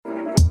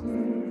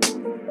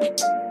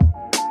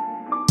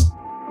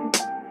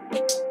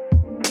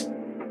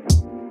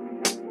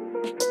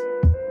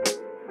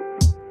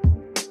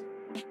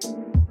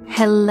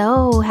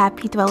Hello,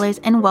 happy dwellers,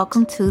 and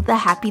welcome to the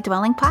Happy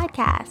Dwelling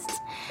Podcast.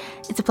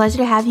 It's a pleasure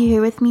to have you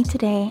here with me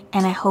today,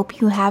 and I hope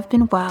you have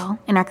been well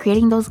and are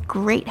creating those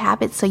great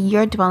habits so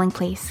your dwelling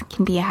place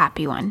can be a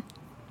happy one.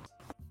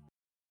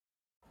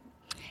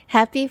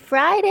 Happy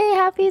Friday,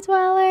 happy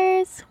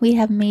dwellers! We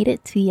have made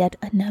it to yet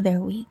another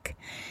week.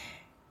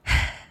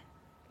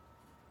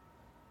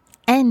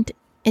 And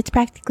it's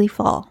practically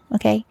fall,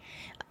 okay?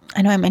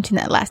 I know I mentioned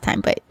that last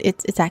time, but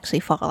it's actually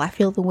fall. I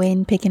feel the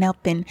wind picking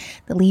up and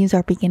the leaves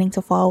are beginning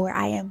to fall where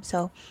I am.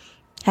 So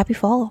happy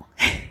fall.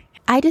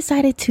 I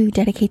decided to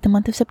dedicate the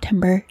month of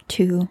September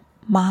to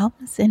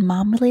moms and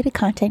mom-related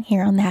content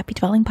here on the Happy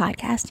Dwelling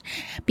Podcast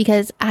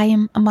because I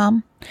am a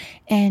mom,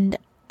 and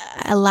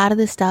a lot of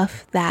the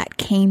stuff that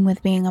came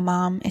with being a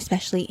mom,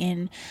 especially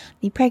in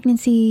the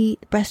pregnancy,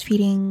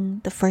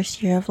 breastfeeding, the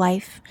first year of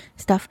life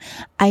stuff,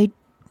 I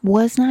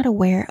was not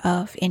aware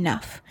of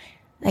enough.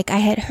 Like, I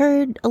had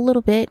heard a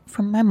little bit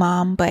from my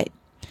mom, but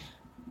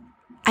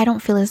I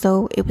don't feel as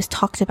though it was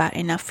talked about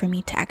enough for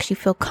me to actually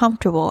feel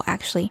comfortable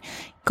actually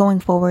going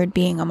forward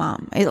being a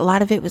mom. A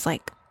lot of it was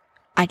like,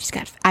 I just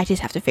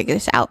have to figure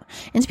this out.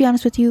 And to be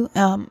honest with you,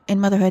 in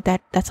motherhood,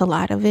 that's a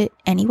lot of it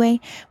anyway.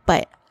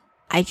 But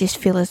I just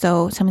feel as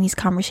though some of these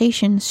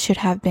conversations should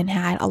have been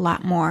had a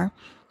lot more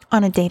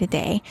on a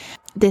day-to-day.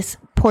 This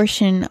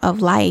portion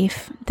of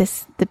life,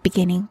 the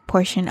beginning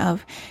portion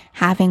of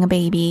having a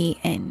baby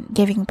and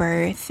giving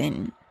birth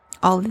and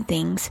all the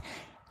things,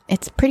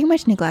 it's pretty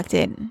much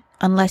neglected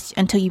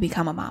until you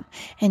become a mom.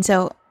 And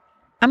so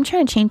I'm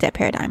trying to change that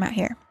paradigm out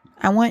here.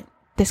 I want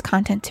this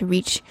content to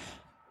reach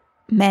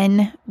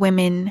men,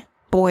 women,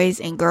 boys,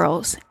 and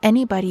girls,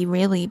 anybody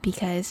really,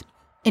 because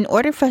in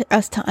order for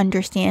us to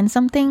understand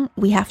something,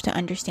 we have to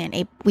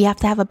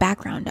have a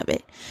background of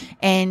it.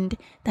 And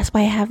that's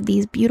why I have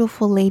these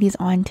beautiful ladies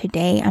on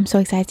today. I'm so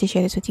excited to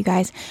share this with you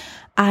guys.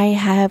 I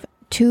have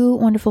two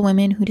wonderful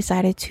women who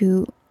decided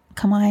to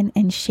come on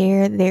and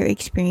share their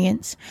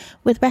experience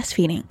with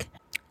breastfeeding.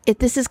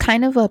 This is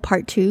kind of a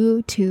part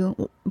 2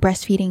 to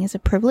breastfeeding as a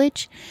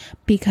privilege,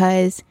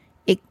 because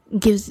it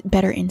gives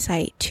better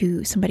insight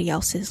to somebody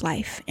else's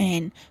life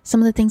and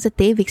some of the things that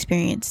they've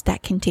experienced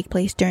that can take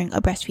place during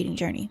a breastfeeding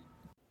journey.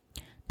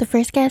 The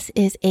first guest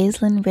is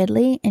Aislinn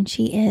Ridley, and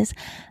she is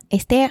a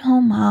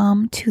stay-at-home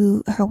mom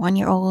to her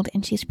 1-year-old,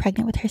 and she's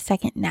pregnant with her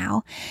second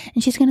now.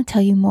 And she's going to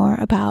tell you more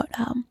about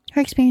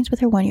her experience with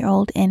her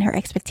 1-year-old and her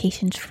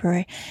expectations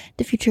for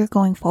the future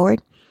going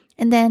forward.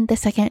 And then the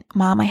second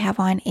mom I have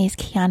on is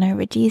Kiana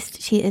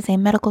Registe. She is a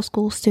medical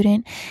school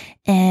student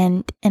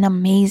and an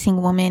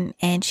amazing woman,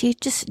 and she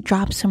just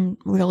drops some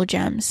real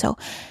gems. So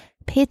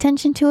pay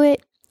attention to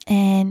it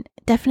and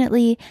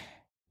definitely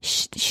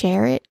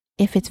share it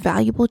if it's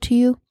valuable to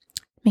you.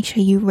 Make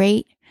sure you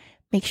rate,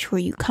 make sure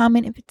you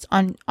comment if it's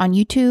on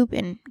YouTube,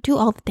 and do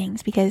all the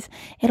things because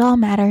it all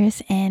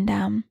matters. And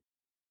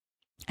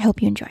I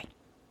hope you enjoy.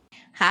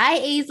 Hi,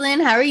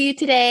 Aislinn. How are you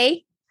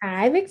today?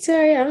 Hi,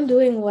 Victoria. I'm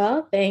doing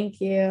well. Thank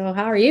you.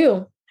 How are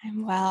you?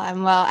 I'm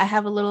well. I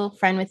have a little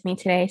friend with me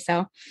today,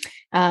 so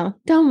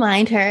don't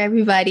mind her,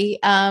 everybody.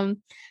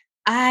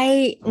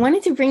 I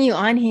wanted to bring you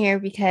on here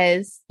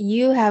because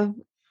you're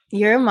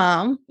a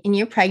mom and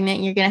you're pregnant.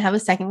 And you're going to have a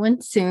second one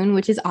soon,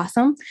 which is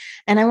awesome.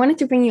 And I wanted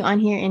to bring you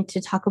on here and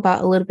to talk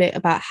about a little bit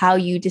about how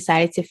you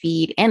decided to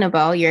feed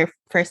Annabelle, your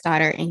first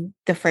daughter, in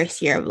the first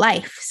year of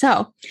life.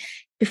 So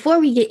before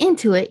we get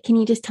into it, can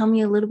you just tell me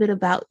a little bit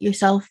about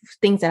yourself,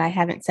 things that I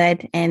haven't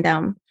said,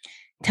 and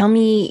tell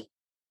me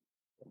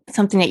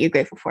something that you're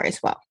grateful for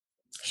as well?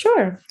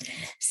 Sure.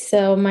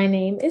 So my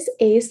name is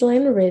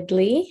Aislinn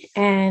Ridley,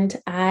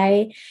 and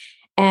I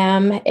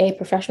am a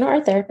professional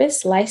art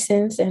therapist,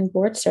 licensed and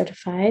board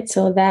certified.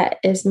 So that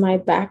is my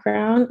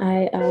background.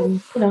 I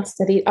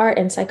studied art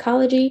and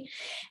psychology,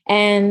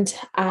 and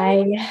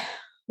I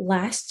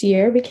last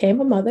year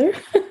became a mother.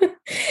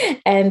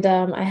 And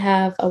I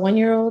have a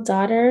 1-year-old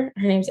daughter.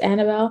 Her name's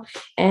Annabelle,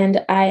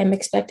 and I am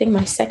expecting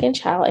my second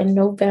child in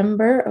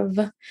November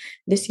of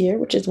this year,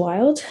 which is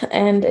wild.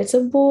 And it's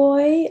a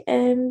boy,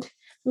 and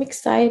I'm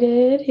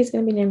excited. He's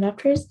going to be named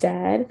after his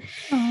dad.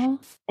 Aww.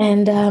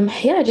 And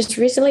I just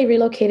recently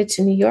relocated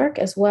to New York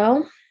as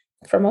well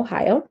from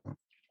Ohio.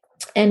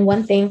 And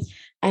one thing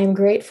I'm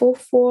grateful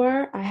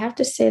for, I have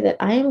to say that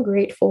I am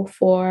grateful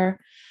for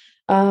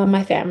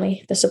my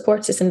family, the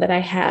support system that I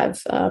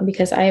have,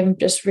 because I am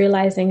just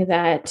realizing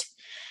that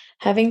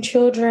having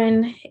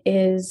children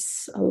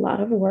is a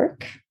lot of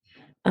work.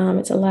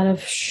 It's a lot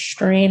of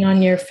strain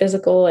on your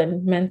physical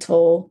and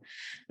mental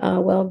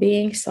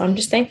well-being. So I'm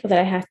just thankful that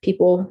I have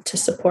people to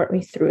support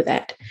me through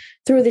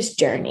this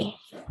journey.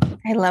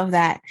 I love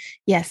that.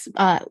 Yes.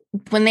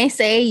 When they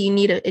say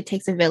it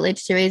takes a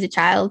village to raise a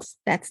child,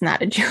 that's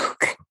not a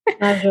joke.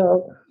 Not a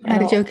joke.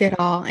 Not a joke at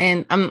all.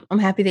 And I'm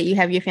happy that you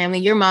have your family.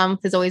 Your mom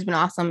has always been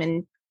awesome.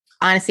 And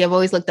honestly, I've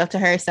always looked up to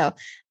her. So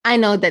I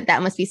know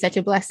that must be such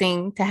a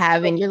blessing to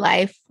have in your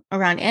life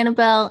around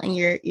Annabelle and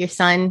your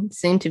son,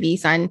 soon to be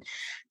son.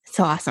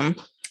 So awesome.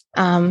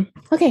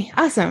 Okay,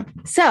 awesome.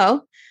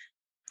 So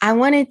I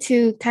wanted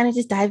to kind of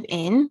just dive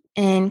in,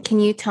 and can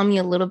you tell me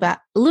a little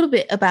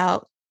bit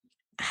about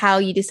how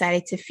you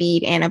decided to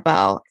feed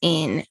Annabelle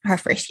in her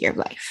first year of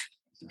life?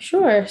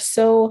 Sure.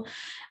 So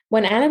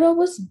when Annabelle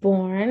was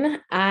born,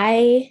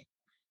 I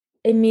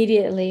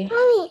immediately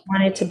Mommy,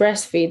 wanted to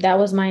breastfeed. That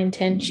was my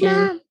intention.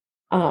 Mom,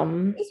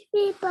 Um, it's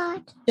me,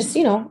 bad. just,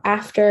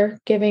 after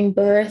giving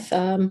birth,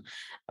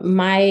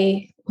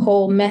 my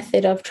whole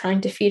method of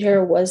trying to feed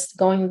her was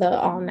going the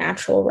all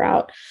natural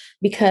route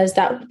because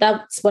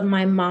that's what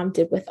my mom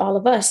did with all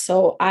of us.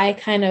 So I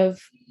kind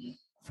of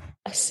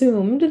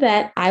assumed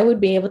that I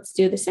would be able to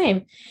do the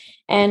same.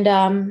 And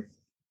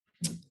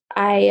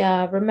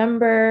I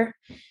remember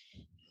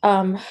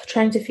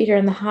trying to feed her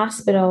in the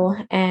hospital,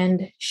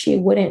 and she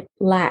wouldn't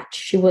latch.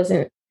 She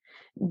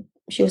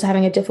was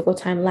having a difficult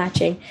time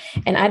latching,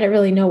 and I didn't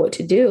really know what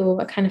to do.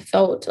 I kind of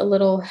felt a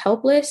little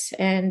helpless,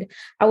 and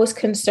I was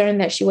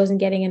concerned that she wasn't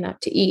getting enough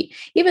to eat,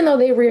 even though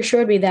they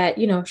reassured me that,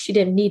 she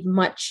didn't need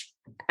much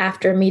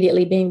after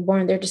immediately being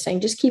born. They're just saying,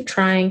 just keep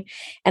trying.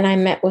 And I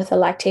met with a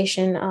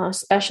lactation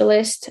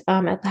specialist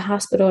at the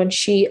hospital, and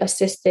she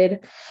assisted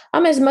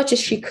as much as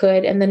she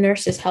could, and the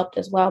nurses helped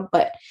as well.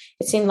 But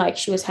it seemed like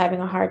she was having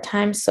a hard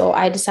time. So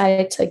I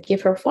decided to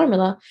give her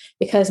formula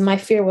because my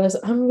fear was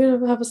I'm going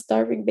to have a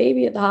starving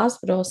baby at the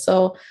hospital.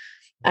 So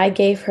I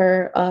gave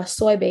her a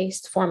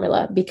soy-based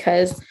formula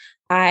because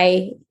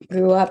I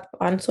grew up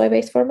on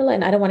soy-based formula,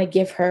 and I don't want to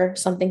give her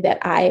something that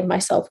I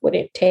myself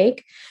wouldn't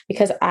take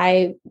because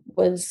I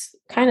was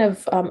kind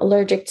of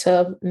allergic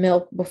to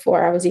milk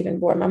before I was even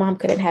born. My mom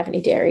couldn't have any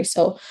dairy.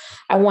 So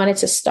I wanted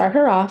to start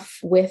her off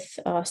with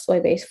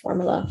soy-based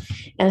formula.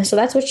 And so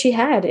that's what she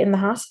had in the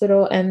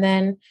hospital. And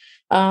then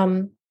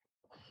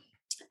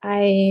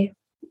I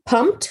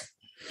pumped.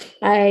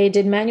 I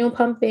did manual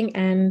pumping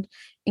and,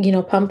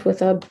 pumped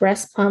with a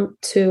breast pump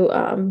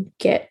to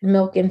get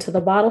milk into the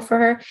bottle for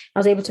her. I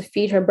was able to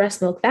feed her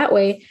breast milk that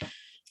way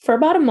for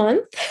about a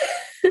month.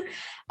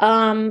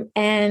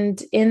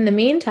 And in the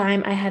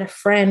meantime, I had a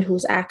friend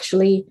who's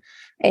actually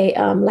a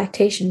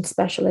lactation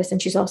specialist,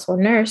 and she's also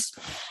a nurse.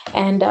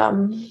 And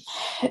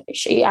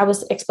I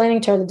was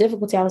explaining to her the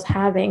difficulty I was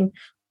having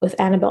with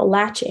Annabelle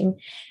latching,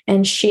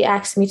 and she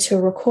asked me to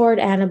record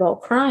Annabelle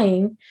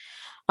crying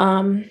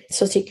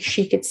so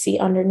she could see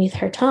underneath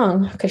her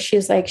tongue, because she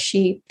was like,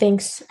 she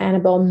thinks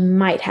Annabelle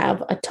might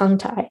have a tongue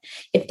tie.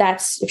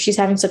 If she's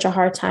having such a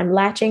hard time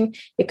latching,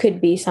 it could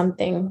be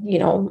something,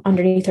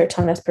 underneath her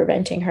tongue that's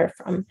preventing her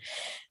from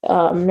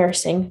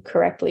nursing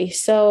correctly.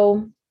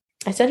 So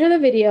I sent her the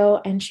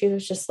video, and she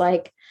was just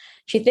like,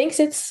 she thinks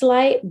it's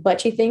slight, but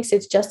she thinks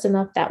it's just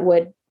enough that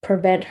would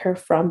prevent her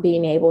from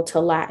being able to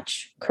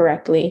latch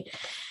correctly.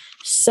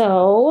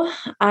 So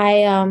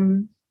I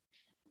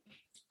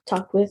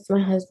talked with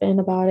my husband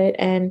about it,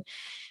 and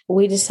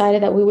we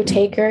decided that we would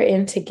take her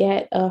in to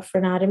get a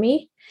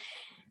frenotomy.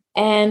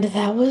 And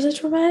that was a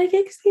traumatic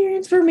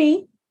experience for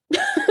me.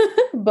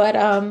 But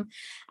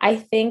I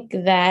think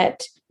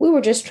that we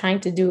were just trying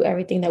to do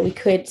everything that we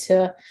could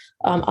to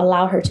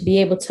allow her to be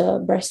able to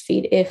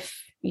breastfeed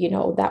if,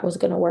 that was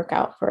going to work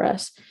out for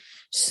us.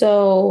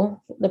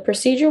 So the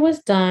procedure was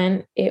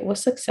done. It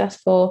was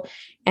successful.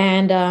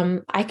 And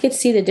I could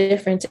see the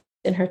difference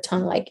in her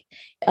tongue. Like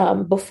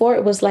before,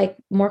 it was like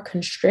more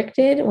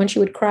constricted. When she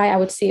would cry, I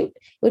would see it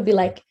would be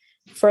like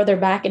further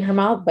back in her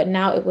mouth, but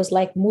now it was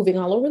like moving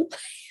all over the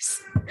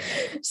place.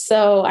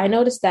 So I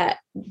noticed that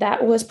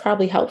was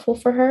probably helpful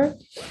for her.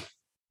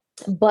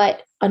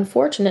 But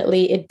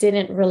unfortunately, it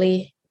didn't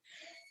really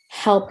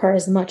help her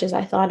as much as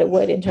I thought it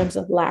would in terms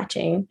of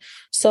latching.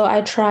 So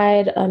I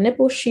tried a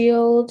nipple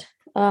shield.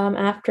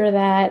 After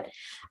that,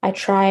 I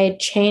tried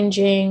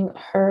changing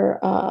her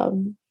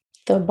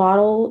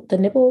the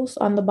nipples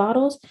on the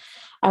bottles.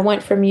 I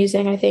went from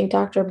using, I think,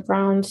 Dr.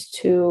 Brown's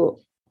to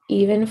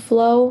Even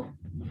Flow,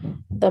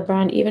 the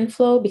brand Even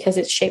Flow, because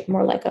it's shaped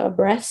more like a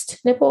breast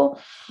nipple.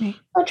 Right.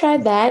 I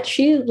tried that.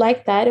 She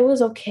liked that. It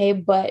was okay,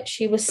 but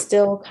she was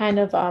still kind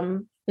of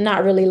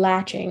not really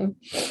latching.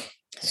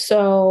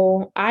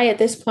 So I, at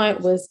this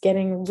point, was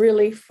getting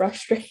really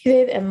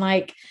frustrated and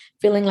like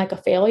feeling like a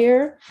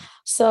failure.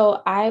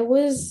 So I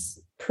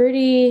was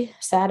pretty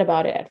sad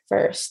about it at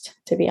first,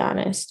 to be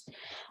honest.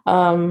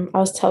 I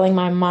was telling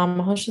my mom,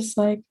 I was just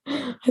like,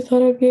 I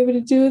thought I'd be able to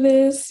do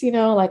this,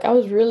 like I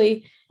was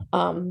really,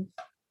 I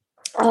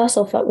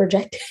also felt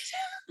rejected.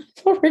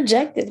 Felt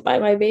rejected by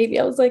my baby.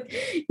 I was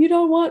like, you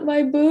don't want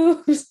my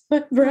boobs,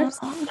 my breasts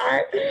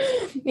aren't.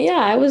 Yeah,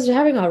 I was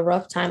having a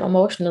rough time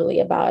emotionally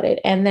about it.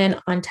 And then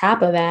on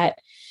top of that,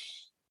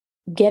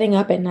 getting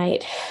up at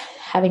night,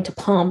 having to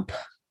pump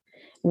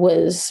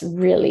was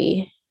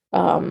really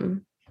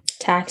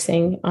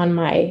taxing on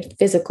my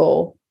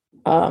physical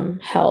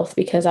health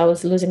because I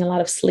was losing a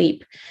lot of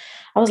sleep.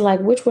 I was like,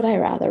 which would I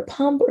rather,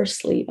 pump or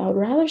sleep? I would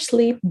rather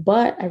sleep,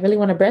 but I really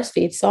want to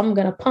breastfeed. So I'm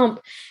going to pump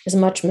as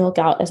much milk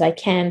out as I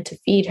can to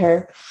feed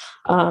her.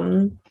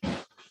 And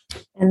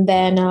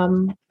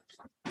then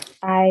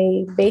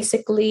I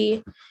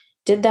basically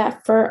did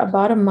that for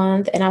about a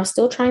month, and I was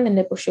still trying the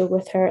nipple shield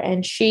with her.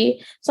 And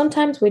she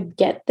sometimes would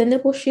get the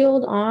nipple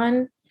shield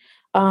on,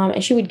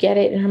 and she would get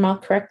it in her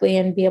mouth correctly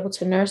and be able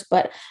to nurse.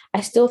 But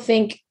I still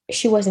think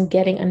she wasn't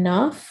getting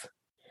enough.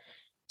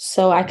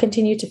 So I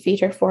continued to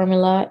feed her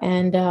formula.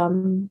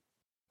 And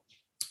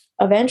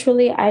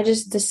eventually I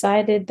just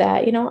decided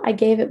that, I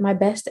gave it my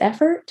best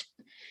effort.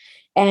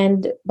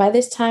 And by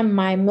this time,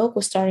 my milk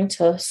was starting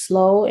to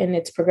slow in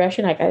its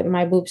progression.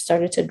 My boobs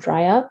started to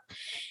dry up.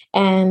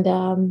 And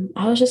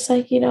I was just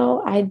like,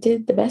 I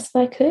did the best that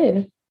I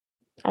could.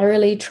 I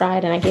really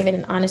tried and I gave it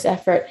an honest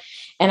effort.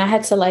 And I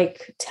had to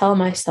like tell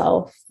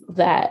myself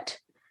that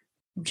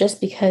just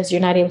because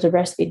you're not able to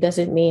breastfeed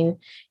doesn't mean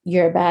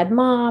you're a bad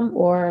mom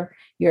or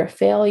you're a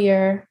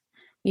failure.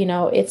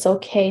 It's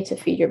okay to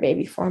feed your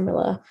baby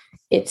formula.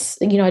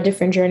 It's, a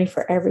different journey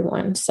for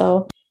everyone.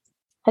 So I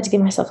had to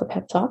give myself a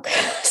pep talk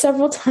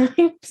several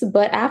times.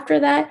 But after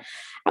that,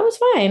 I was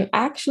fine.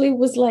 I actually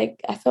was like,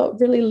 I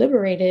felt really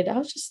liberated. I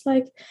was just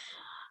like,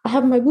 I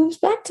have my boobs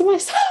back to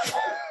myself,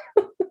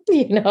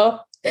 you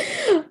know?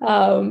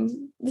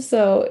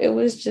 So it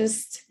was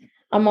just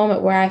a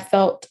moment where I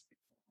felt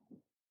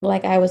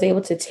like I was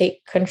able to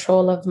take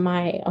control of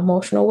my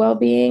emotional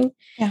well-being.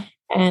 Yeah.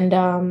 And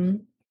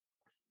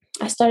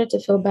I started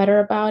to feel better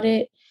about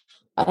it.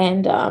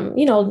 And,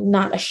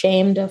 not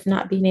ashamed of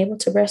not being able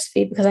to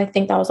breastfeed, because I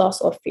think that was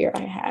also a fear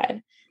I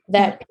had,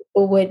 that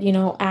people would,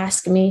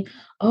 ask me,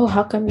 oh,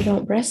 how come you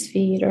don't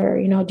breastfeed? Or,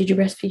 did you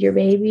breastfeed your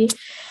baby?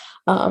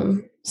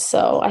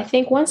 So I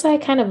think once I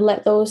kind of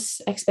let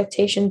those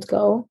expectations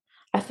go,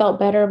 I felt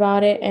better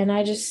about it. And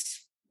I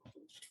just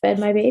fed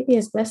my baby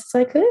as best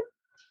as I could.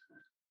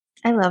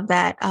 I love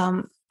that.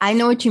 I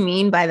know what you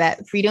mean by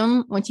that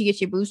freedom once you get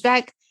your boobs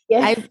back.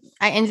 Yeah.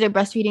 I ended up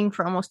breastfeeding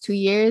for almost 2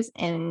 years,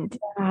 and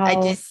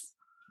Wow.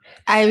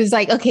 I was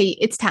like, okay,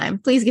 it's time.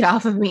 Please get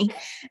off of me.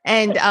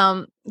 And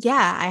I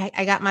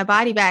got my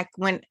body back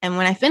when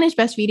I finished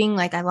breastfeeding,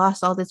 like I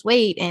lost all this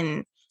weight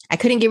and I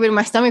couldn't get rid of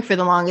my stomach for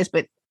the longest,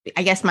 but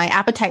I guess my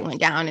appetite went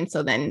down. And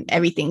so then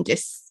everything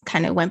just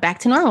kind of went back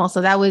to normal.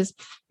 So that was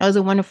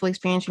a wonderful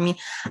experience for me.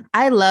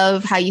 I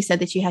love how you said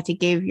that you had to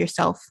give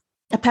yourself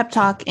a pep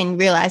talk and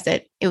realize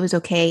that it was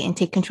okay and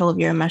take control of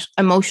your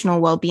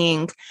emotional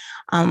well-being.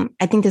 I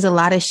think there's a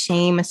lot of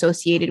shame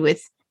associated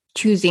with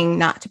choosing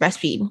not to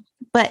breastfeed,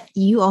 but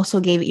you also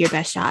gave it your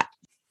best shot.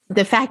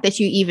 The fact that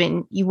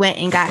you went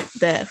and got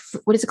the,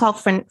 what is it called?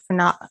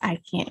 I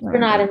can't remember.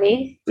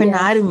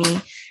 Frenotomy. Yeah.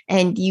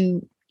 And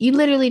you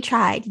literally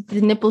tried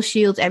the nipple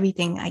shields,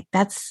 everything. Like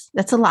that's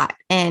a lot.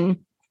 And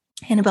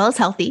Annabella's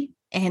healthy.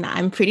 And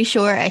I'm pretty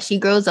sure as she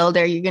grows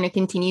older, you're going to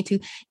continue to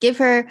give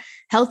her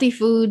healthy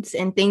foods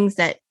and things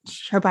that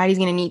her body's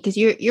going to need. Because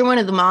you're one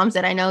of the moms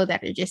that I know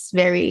that are just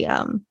very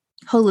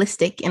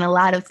holistic in a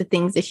lot of the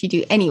things that you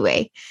do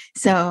anyway.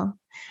 So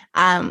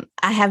I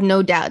have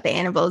no doubt that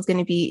Annabelle is going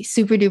to be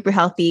super duper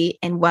healthy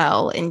and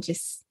well and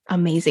just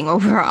amazing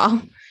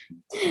overall.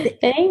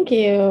 Thank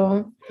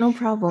you. No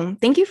problem.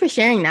 Thank you for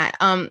sharing that.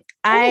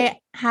 I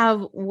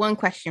have one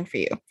question for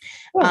you,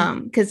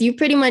 because you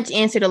pretty much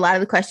answered a lot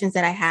of the questions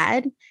that I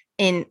had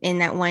in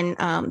that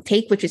one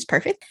take, which is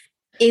perfect.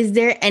 Is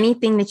there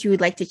anything that you would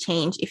like to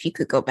change if you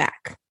could go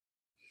back?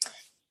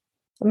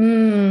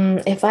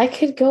 If I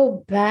could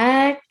go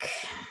back,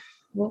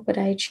 what would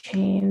I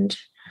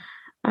change?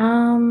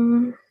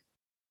 I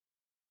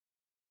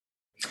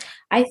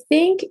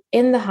think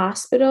in the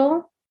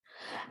hospital,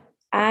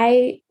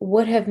 I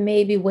would have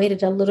maybe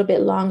waited a little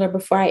bit longer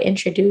before I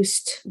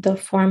introduced the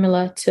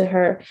formula to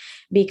her,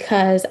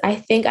 because I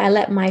think I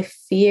let my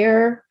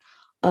fear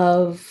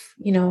of,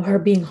 her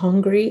being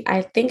hungry,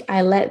 I think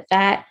I let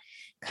that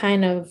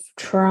kind of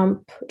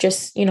trump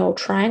just,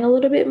 trying a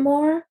little bit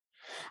more.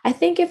 I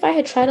think if I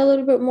had tried a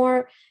little bit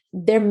more,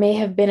 there may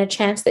have been a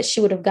chance that she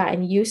would have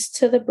gotten used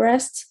to the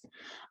breast.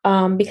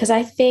 Because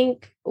I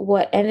think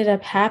what ended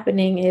up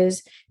happening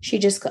is she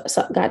just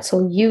got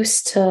so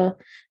used to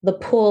the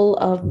pull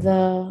of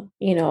the,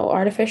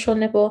 artificial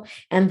nipple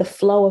and the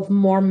flow of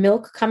more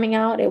milk coming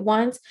out at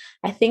once.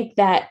 I think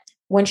that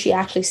when she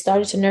actually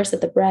started to nurse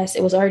at the breast,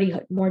 it was already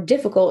more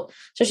difficult.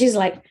 So she's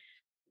like,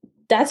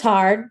 that's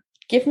hard.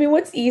 Give me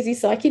what's easy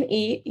so I can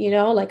eat,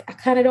 like I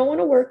kind of don't want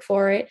to work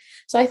for it.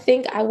 So I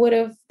think I would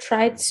have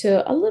tried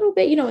to a little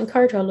bit,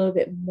 encourage her a little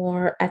bit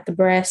more at the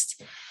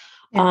breast.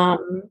 Yeah.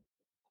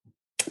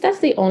 That's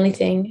the only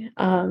thing.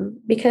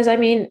 Because I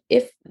mean,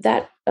 if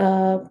that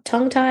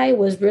tongue tie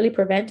was really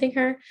preventing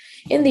her,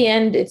 in the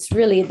end, it's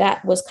really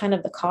that was kind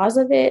of the cause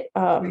of it.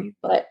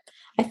 But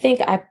I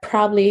think I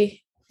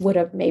probably would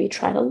have maybe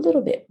tried a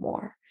little bit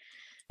more,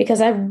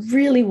 because I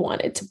really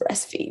wanted to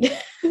breastfeed.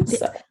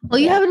 So, well,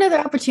 you have another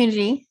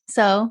opportunity.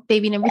 So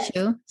baby number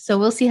 2. So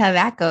we'll see how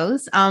that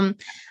goes. I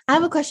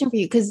have a question for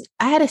you, because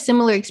I had a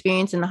similar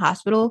experience in the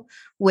hospital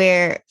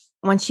where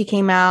once she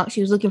came out,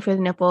 she was looking for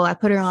the nipple. I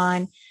put her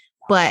on,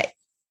 but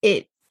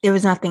there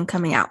was nothing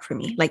coming out for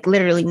me. Like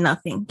literally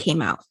nothing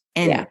came out.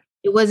 And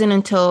it wasn't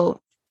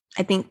until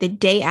I think the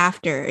day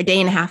after, a day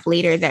and a half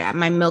later, that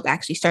my milk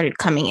actually started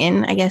coming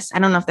in. I guess I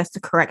don't know if that's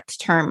the correct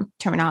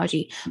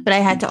terminology, but I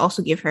had to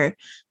also give her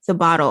the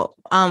bottle.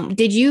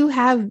 Did you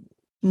have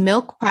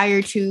milk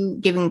prior to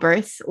giving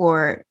birth,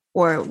 or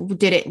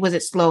was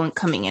it slow in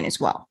coming in as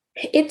well?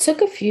 It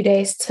took a few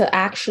days to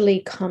actually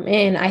come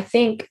in. I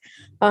think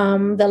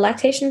the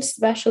lactation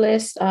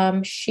specialist,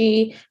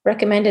 she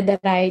recommended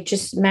that I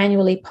just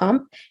manually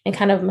pump and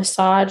kind of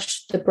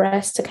massage the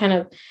breast to kind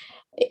of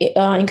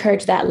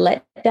encourage that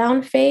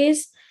letdown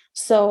phase.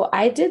 So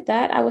I did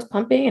that. I was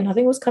pumping and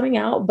nothing was coming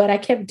out, but I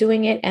kept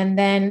doing it. And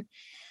then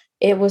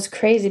it was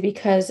crazy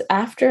because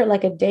after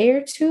like a day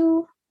or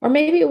two, or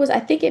maybe it was,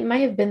 I think it might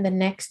have been the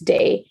next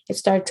day, it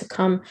started to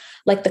come,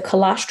 like the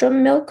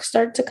colostrum milk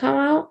started to come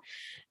out.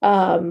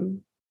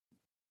 Um,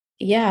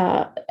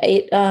 yeah,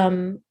 it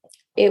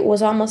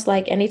was almost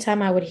like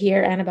anytime I would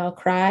hear Annabelle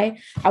cry,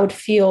 I would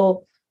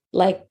feel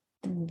like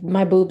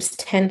my boobs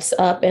tense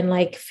up and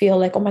like feel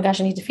like, oh my gosh,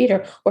 I need to feed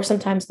her. Or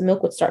sometimes the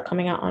milk would start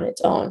coming out on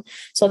its own.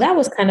 So that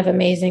was kind of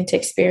amazing to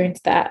experience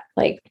that,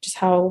 like just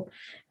how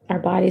our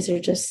bodies are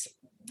just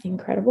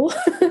incredible.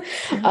 So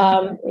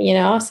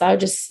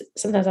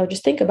sometimes I would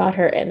just think about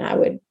her and I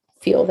would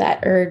feel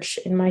that urge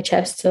in my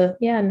chest to,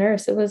 yeah,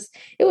 nurse. It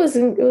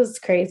was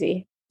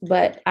crazy.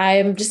 But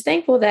I'm just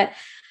thankful that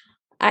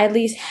I at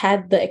least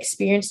had the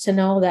experience to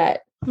know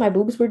that my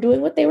boobs were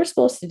doing what they were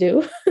supposed to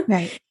do.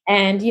 Right.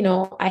 And,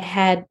 I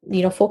had,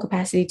 full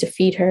capacity to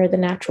feed her the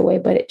natural way,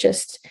 but it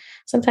just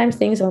sometimes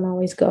things don't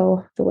always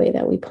go the way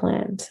that we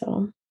plan.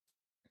 So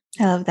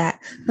I love that.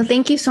 Well,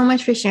 thank you so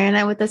much for sharing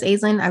that with us,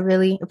 Aislinn. I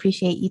really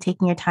appreciate you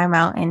taking your time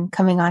out and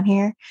coming on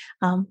here.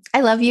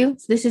 I love you.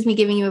 This is me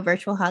giving you a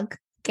virtual hug.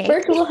 Okay.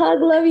 Virtual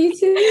hug, love you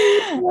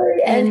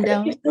too. And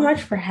thank you so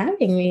much for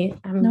having me.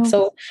 I'm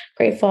so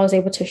grateful I was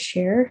able to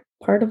share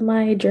part of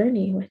my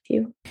journey with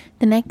you.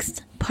 The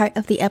next part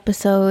of the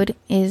episode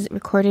is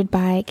recorded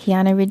by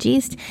Kiana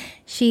Registe.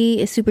 She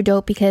is super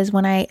dope because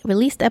when I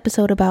released the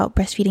episode about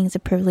breastfeeding is a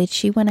privilege,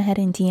 she went ahead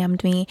and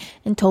DM'd me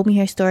and told me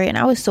her story. And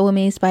I was so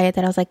amazed by it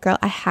that I was like, girl,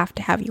 I have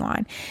to have you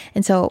on.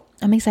 And so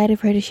I'm excited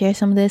for her to share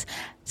some of this.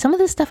 Some of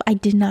this stuff I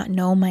did not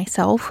know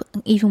myself,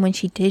 even when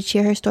she did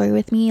share her story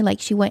with me. Like,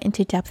 she went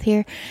into depth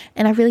here,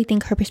 and I really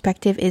think her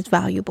perspective is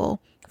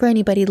valuable for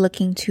anybody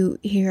looking to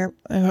hear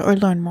or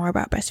learn more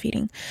about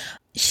breastfeeding.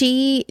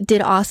 She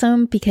did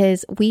awesome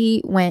because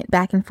we went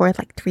back and forth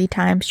like 3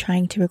 times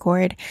trying to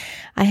record.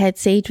 I had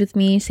Sage with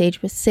me.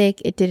 Sage was sick.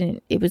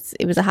 It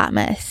was a hot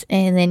mess.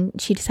 And then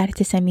she decided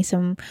to send me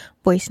some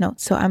voice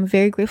notes. So I'm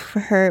very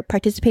grateful for her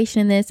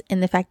participation in this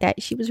and the fact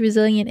that she was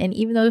resilient. And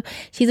even though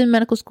she's in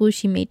medical school,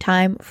 she made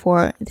time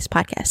for this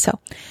podcast. So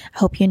I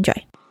hope you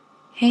enjoy.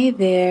 Hey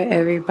there,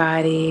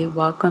 everybody.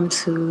 Welcome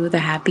to the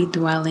Happy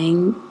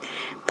Dwelling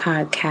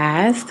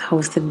podcast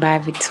hosted by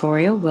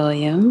Victoria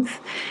Williams.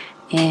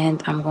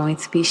 And I'm going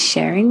to be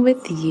sharing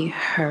with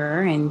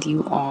her and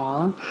you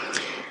all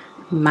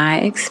my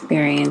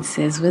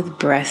experiences with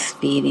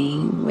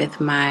breastfeeding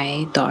with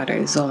my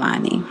daughter,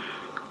 Zolani.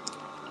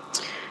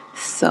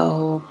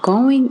 So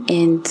going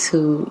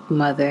into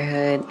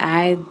motherhood,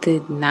 I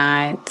did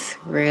not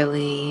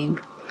really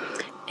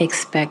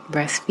expect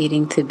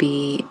breastfeeding to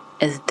be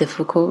as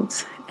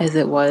difficult as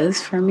it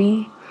was for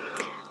me.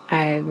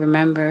 I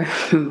remember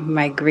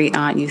my great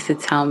aunt used to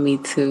tell me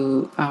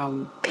to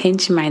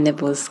pinch my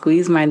nipples,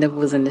 squeeze my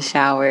nipples in the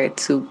shower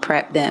to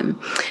prep them.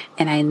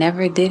 And I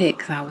never did it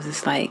because I was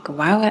just like,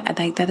 why would I,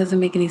 like, that doesn't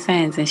make any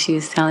sense. And she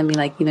was telling me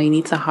like, you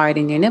need to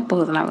harden your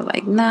nipples. And I was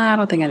like, nah, I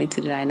don't think I need to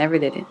do that. I never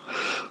did it.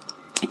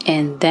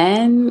 And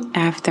then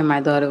after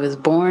my daughter was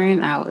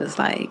born, I was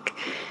like,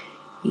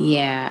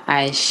 yeah,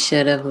 I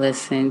should have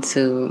listened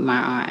to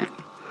my aunt.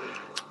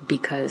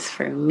 Because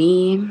for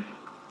me,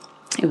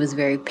 it was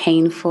very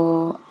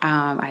painful.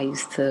 I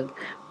used to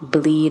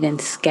bleed and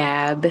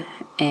scab.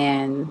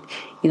 And,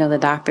 the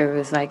doctor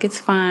was like, it's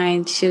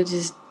fine. She'll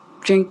just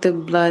drink the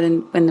blood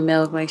and the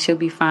milk. Like, she'll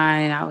be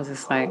fine. And I was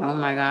just like, oh,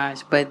 my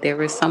gosh. But there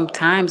were some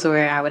times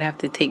where I would have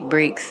to take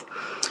breaks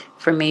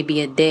for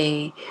maybe a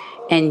day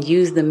and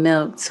use the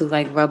milk to,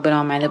 like, rub it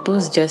on my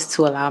nipples just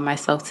to allow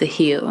myself to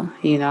heal,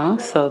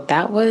 So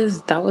that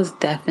was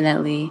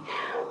definitely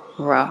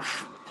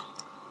rough.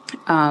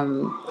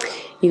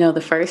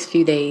 The first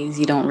few days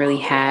you don't really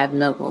have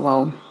milk.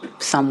 Well,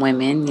 some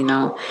women,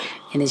 and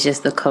it's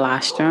just the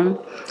colostrum.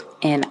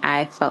 And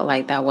I felt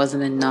like that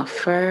wasn't enough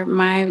for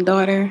my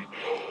daughter.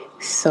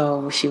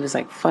 So she was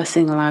like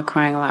fussing a lot,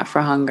 crying a lot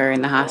for hunger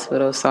in the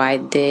hospital. So I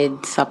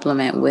did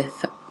supplement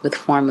with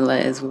formula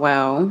as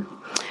well.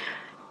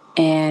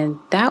 And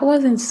that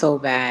wasn't so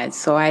bad.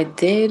 So I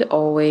did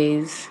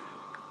always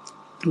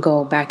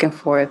go back and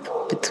forth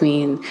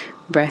between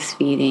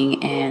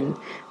breastfeeding and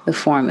the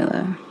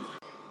formula.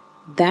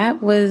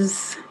 That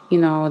was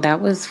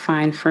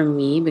fine for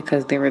me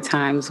because there were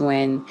times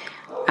when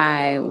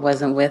I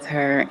wasn't with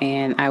her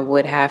and I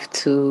would have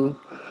to,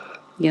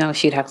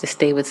 she'd have to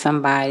stay with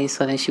somebody.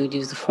 So then she would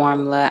use the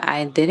formula.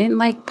 I didn't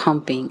like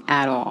pumping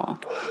at all.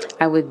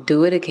 I would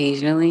do it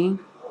occasionally,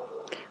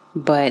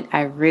 but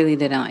I really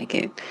didn't like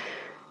it.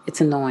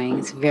 it's annoying.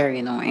 It's very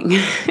annoying.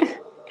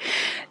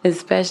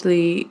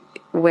 Especially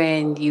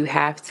when you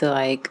have to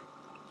like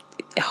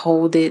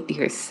hold it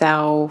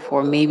yourself,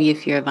 or maybe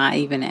if you're not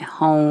even at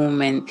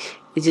home and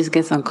it just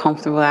gets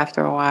uncomfortable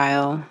after a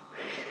while.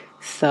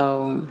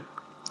 So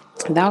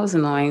that was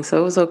annoying. So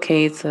it was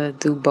okay to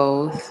do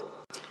both.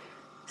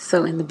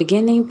 So in the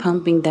beginning,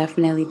 pumping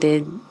definitely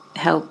did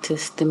help to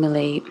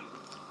stimulate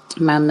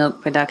my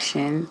milk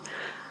production.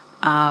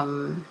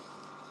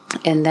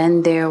 And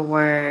then there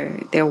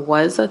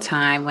was a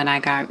time when I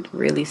got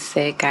really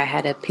sick. I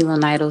had a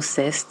pilonidal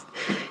cyst.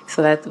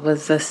 So that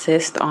was a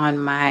cyst on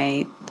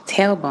my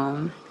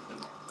tailbone.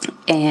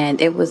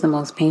 And it was the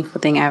most painful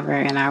thing ever.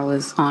 And I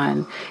was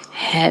on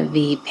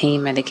heavy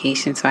pain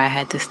medication, so I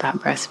had to stop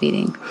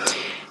breastfeeding.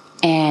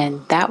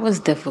 And that was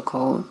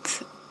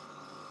difficult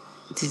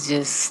to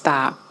just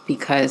stop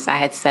because I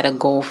had set a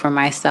goal for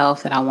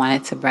myself that I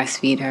wanted to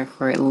breastfeed her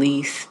for at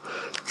least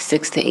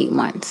 6 to 8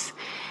 months.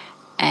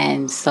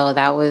 And so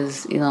that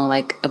was,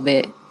 like a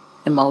bit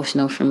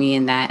emotional for me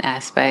in that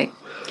aspect.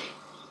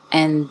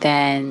 And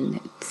then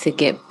to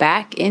get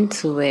back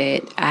into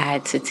it, I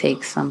had to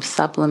take some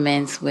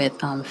supplements with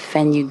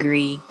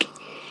fenugreek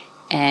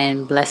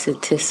and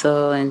blessed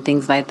thistle and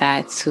things like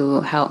that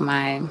to help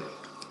my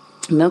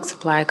milk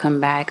supply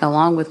come back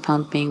along with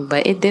pumping.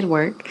 But it did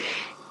work.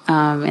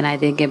 And I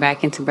did get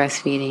back into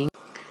breastfeeding.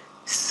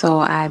 So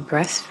I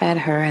breastfed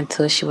her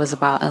until she was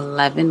about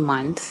 11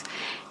 months.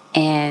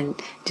 And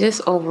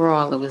just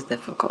overall, it was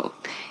difficult.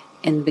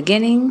 In the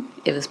beginning,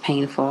 it was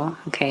painful.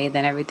 Okay.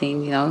 Then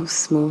everything,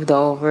 smoothed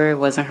over. It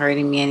wasn't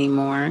hurting me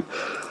anymore.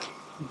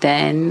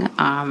 Then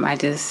I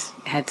just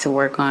had to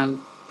work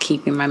on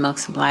keeping my milk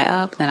supply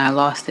up. Then I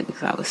lost it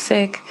because I was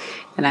sick.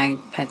 And I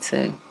had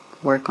to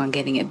work on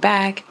getting it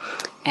back.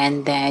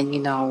 And then,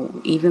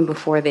 even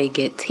before they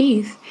get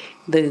teeth,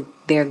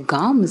 their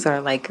gums are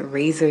like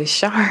razor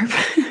sharp.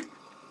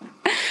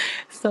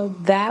 So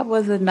that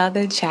was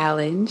another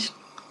challenge.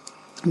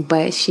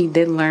 But she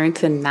did learn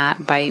to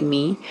not bite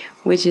me,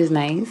 which is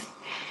nice.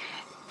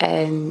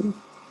 And,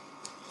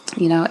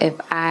 if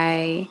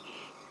I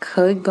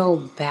could go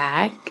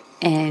back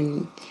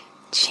and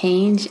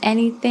change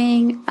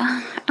anything,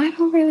 I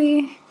don't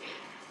really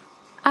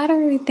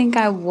think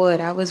I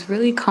would. I was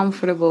really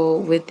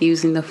comfortable with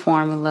using the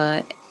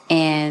formula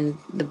and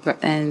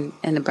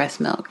the breast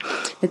milk.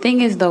 The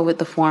thing is though with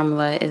the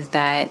formula is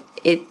that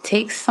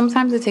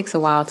sometimes it takes a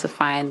while to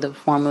find the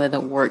formula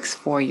that works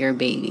for your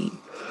baby.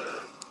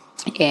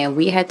 And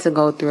we had to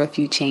go through a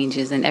few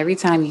changes, and every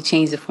time you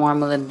change the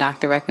formula, the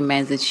doctor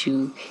recommends that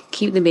you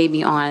keep the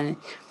baby on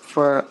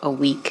for a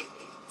week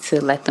to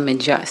let them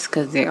adjust,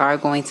 because they are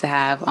going to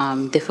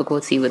have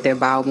difficulty with their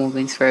bowel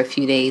movements for a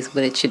few days,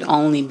 but it should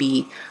only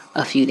be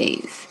a few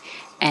days.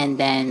 And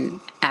then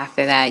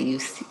after that, you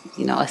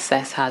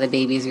assess how the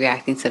baby is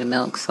reacting to the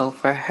milk. So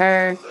for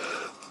her,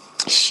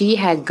 she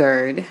had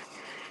GERD,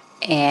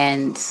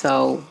 and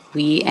so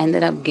we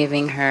ended up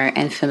giving her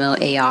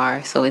Enfamil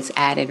AR. So it's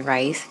added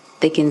rice,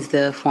 thickens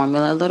the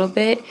formula a little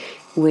bit,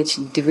 which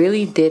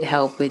really did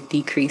help with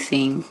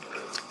decreasing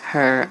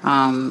her,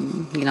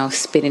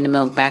 spitting the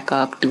milk back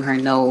up through her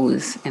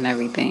nose and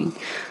everything.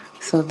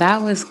 So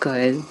that was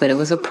good, but it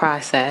was a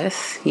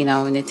process,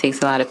 and it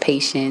takes a lot of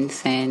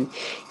patience. And,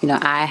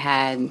 I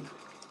had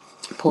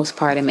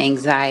postpartum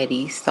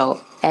anxiety.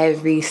 So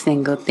every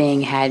single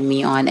thing had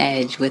me on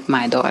edge with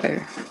my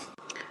daughter.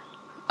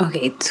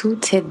 Okay, 2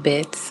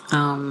 tidbits.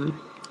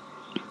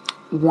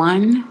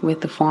 One, with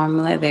the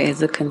formula, there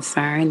is a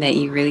concern that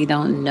you really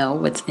don't know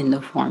what's in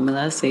the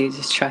formula, so you're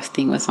just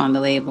trusting what's on the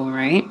label,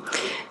 right?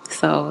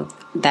 So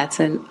that's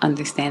an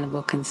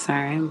understandable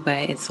concern,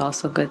 but it's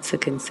also good to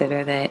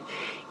consider that,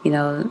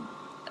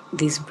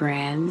 these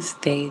brands,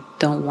 they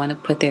don't want to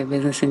put their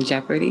business in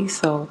jeopardy.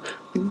 So,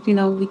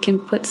 we can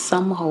put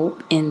some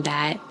hope in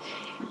that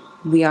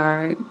we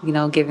are,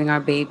 giving our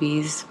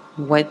babies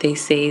what they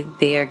say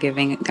they are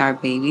giving our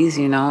babies,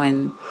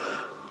 and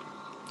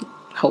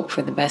hope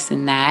for the best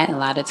in that. A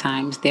lot of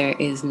times there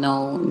is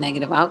no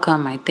negative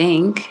outcome, I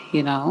think,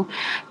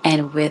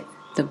 and with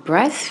the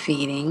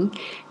breastfeeding,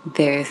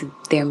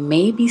 there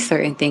may be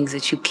certain things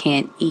that you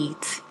can't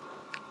eat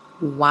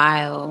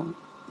while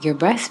you're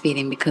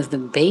breastfeeding because the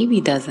baby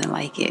doesn't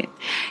like it.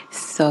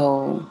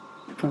 So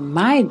for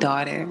my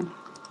daughter,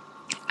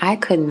 I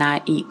could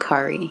not eat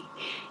curry.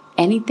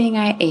 Anything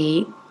I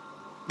ate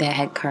that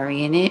had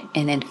curry in it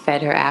and then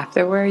fed her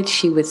afterwards,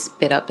 she would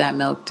spit up that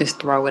milk,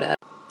 just throw it up.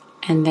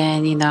 And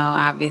then,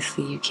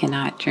 obviously you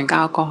cannot drink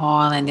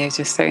alcohol, and there's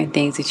just certain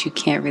things that you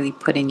can't really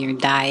put in your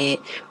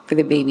diet for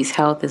the baby's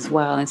health as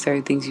well, and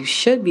certain things you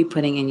should be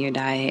putting in your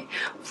diet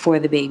for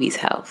the baby's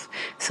health.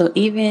 So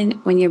even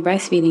when you're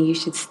breastfeeding, you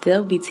should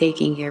still be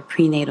taking your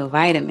prenatal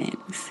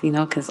vitamins,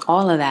 because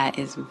all of that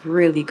is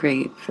really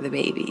great for the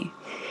baby.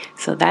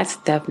 So that's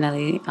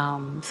definitely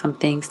some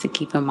things to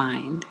keep in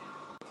mind.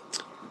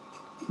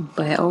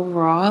 But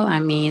overall,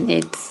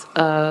 it's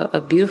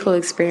a beautiful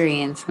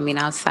experience.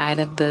 Outside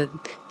of the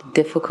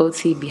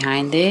difficulty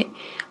behind it,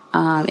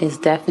 is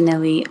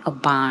definitely a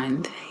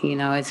bond.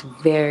 It's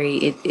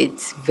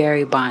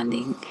very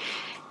bonding.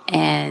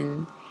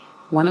 And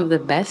one of the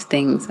best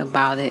things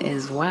about it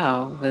as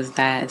well was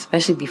that,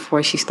 especially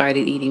before she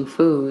started eating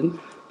food,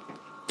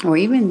 or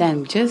even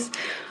then, just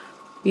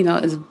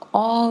it's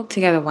all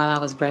together while I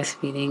was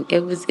breastfeeding.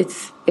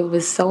 It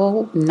was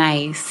so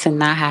nice to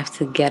not have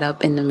to get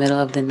up in the middle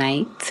of the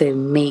night to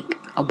make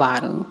a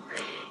bottle,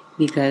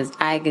 because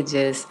I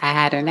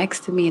had her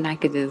next to me and I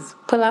could just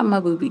pull out my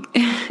boobie.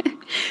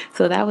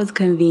 So that was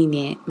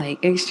convenient,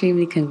 like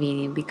extremely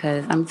convenient,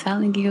 because I'm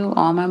telling you,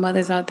 all my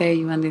mothers out there,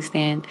 you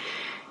understand,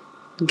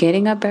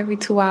 getting up every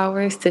 2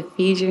 hours to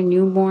feed your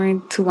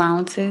newborn 2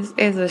 ounces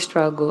is a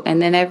struggle.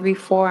 And then every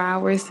 4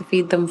 hours to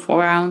feed them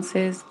 4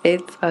 ounces,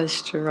 it's a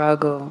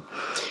struggle.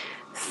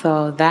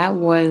 So that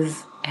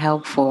was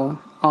helpful.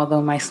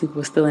 Although my sleep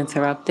was still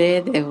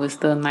interrupted, it was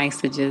still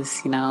nice to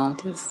just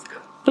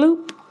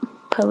bloop,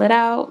 pull it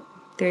out.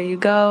 There you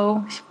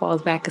go. She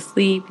falls back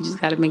asleep. You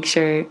just got to make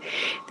sure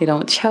they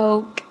don't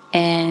choke.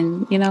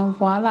 And,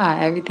 voila,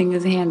 everything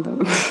is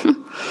handled.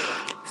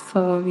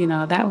 So,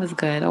 that was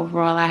good.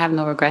 Overall, I have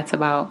no regrets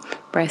about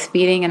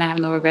breastfeeding, and I have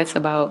no regrets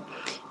about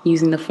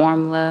using the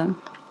formula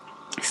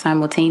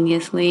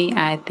simultaneously.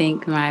 I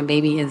think my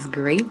baby is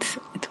great.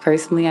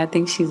 Personally, I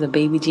think she's a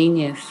baby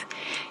genius,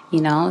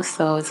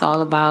 so it's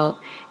all about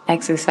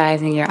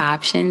exercising your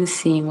options,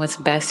 seeing what's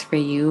best for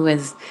you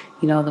as,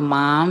 the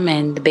mom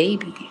and the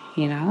baby,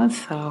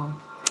 so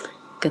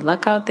good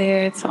luck out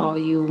there to all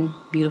you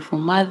beautiful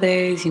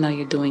mothers.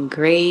 You're doing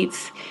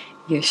great.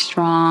 You're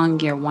strong.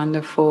 You're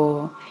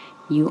wonderful.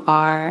 You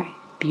are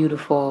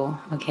beautiful,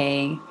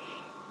 okay?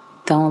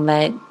 Don't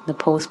let the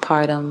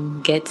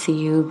postpartum get to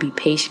you. Be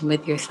patient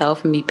with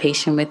yourself and be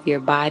patient with your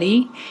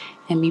body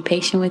and be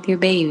patient with your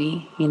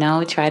baby.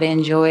 Try to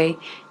enjoy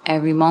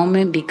every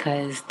moment,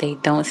 because they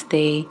don't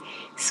stay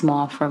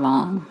small for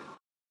long.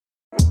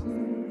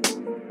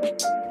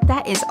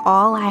 That is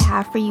all I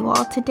have for you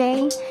all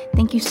today.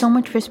 Thank you so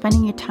much for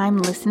spending your time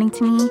listening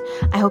to me.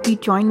 I hope you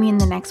join me in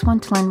the next one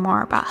to learn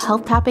more about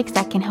health topics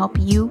that can help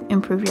you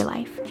improve your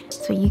life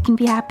so you can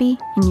be happy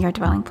in your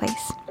dwelling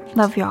place.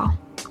 Love y'all.